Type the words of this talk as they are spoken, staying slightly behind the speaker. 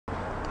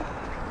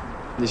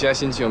你现在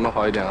心情有没有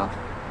好一点啊？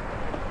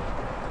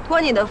托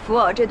你的福，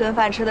这顿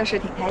饭吃的是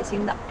挺开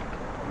心的。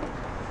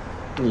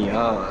你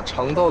啊，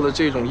尝到了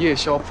这种夜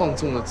宵放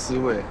纵的滋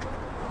味，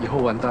以后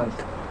完蛋了。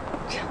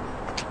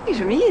你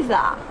什么意思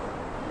啊？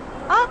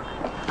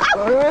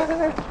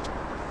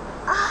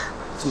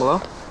怎么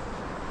了？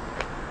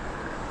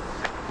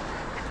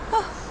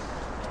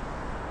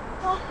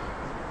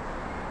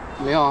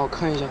没有啊，我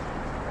看一下。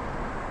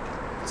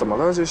怎么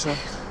了？这是？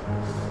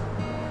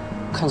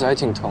看起来还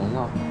挺疼的。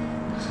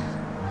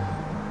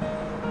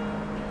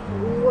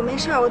我没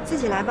事，我自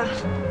己来吧。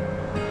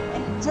哎，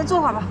你先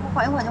坐会儿吧，我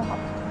缓一缓就好了。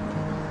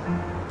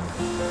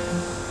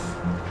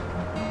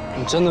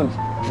你真的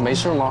没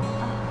事吗？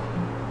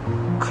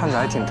看着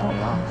还挺疼的。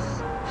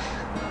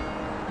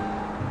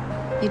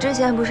你之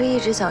前不是一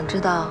直想知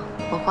道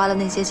我花了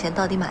那些钱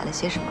到底买了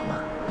些什么吗？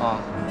啊，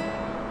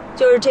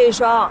就是这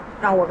双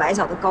让我崴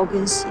脚的高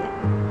跟鞋。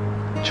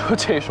就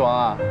这双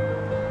啊？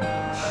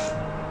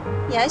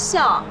你还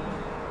笑？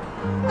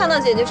看到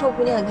姐姐受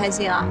苦，你很开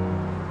心啊？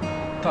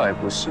倒也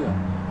不是，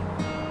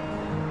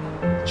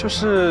就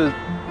是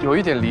有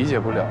一点理解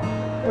不了，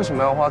为什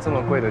么要花这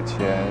么贵的钱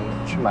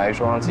去买一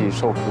双让自己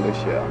受苦的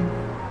鞋啊？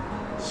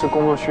是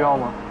工作需要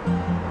吗？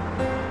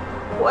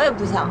我也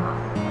不想啊，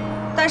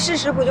但事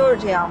实不就是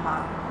这样吗？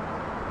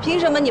凭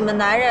什么你们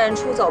男人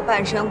出走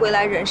半生，归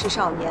来仍是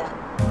少年？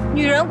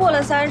女人过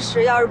了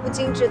30，要是不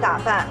精致打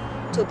扮，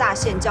就大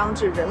限将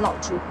至，人老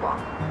珠黄。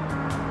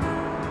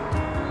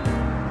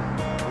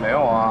没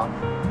有啊，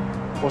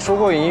我说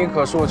过尹一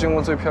可是我见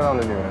过最漂亮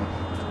的女人。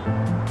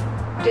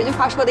这句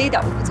话说的一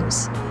点都不走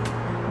心，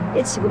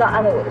也起不到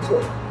安慰我的作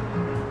用。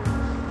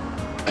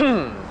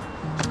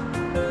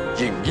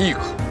尹一可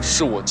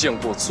是我见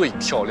过最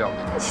漂亮的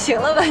女人。行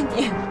了吧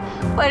你，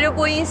换这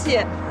播音系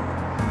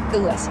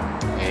更恶心。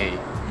哎，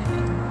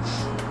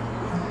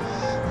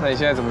那你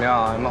现在怎么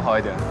样啊？有没有好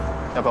一点？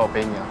要不要我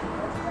背你啊？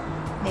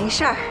没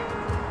事儿，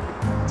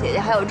姐姐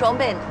还有装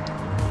备呢。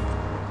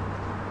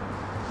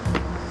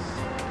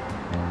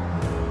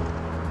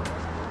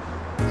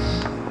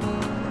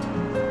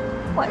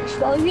换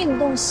双运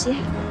动鞋。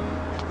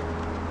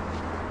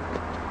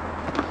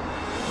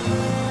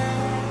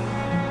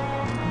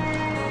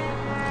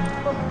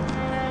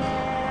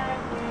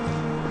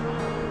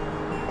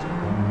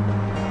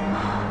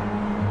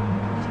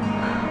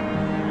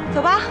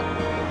走吧。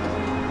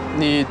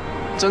你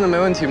真的没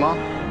问题吗？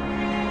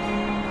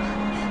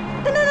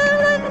噔噔噔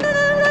噔噔噔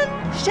噔，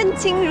身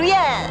轻如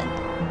燕。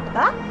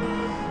啊？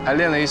还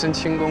练了一身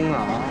轻功呢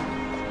啊！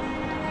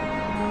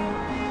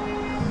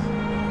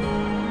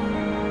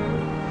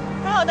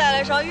还好带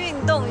了双运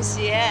动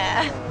鞋。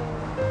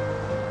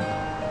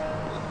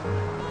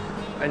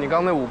哎，你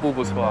刚刚那舞步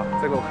不错啊，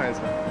再给我看一次。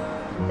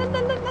噔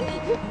噔噔噔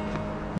噔。